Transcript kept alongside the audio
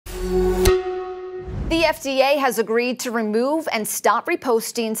The FDA has agreed to remove and stop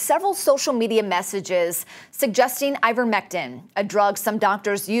reposting several social media messages suggesting ivermectin, a drug some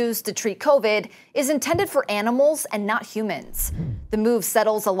doctors use to treat COVID, is intended for animals and not humans. The move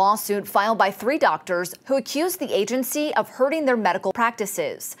settles a lawsuit filed by 3 doctors who accused the agency of hurting their medical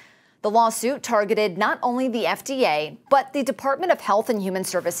practices. The lawsuit targeted not only the FDA, but the Department of Health and Human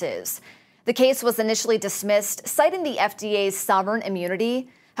Services. The case was initially dismissed, citing the FDA's sovereign immunity.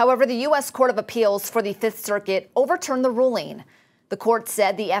 However, the U.S. Court of Appeals for the Fifth Circuit overturned the ruling. The court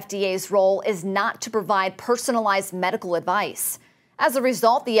said the FDA's role is not to provide personalized medical advice. As a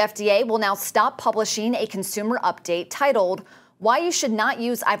result, the FDA will now stop publishing a consumer update titled, "Why You Should Not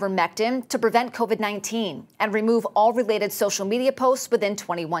Use Ivermectin to Prevent COVID-19," and remove all related social media posts within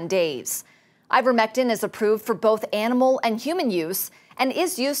 21 days. Ivermectin is approved for both animal and human use and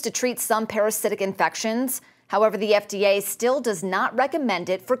is used to treat some parasitic infections. However, the FDA still does not recommend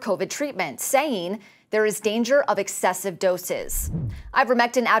it for COVID treatment, saying there is danger of excessive doses.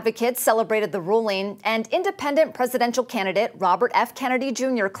 Ivermectin advocates celebrated the ruling, and independent presidential candidate Robert F. Kennedy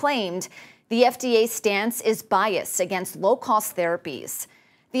Jr. claimed the FDA's stance is biased against low-cost therapies.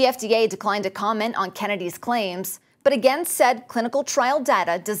 The FDA declined to comment on Kennedy's claims, but again said clinical trial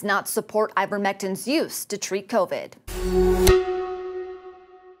data does not support ivermectin's use to treat COVID.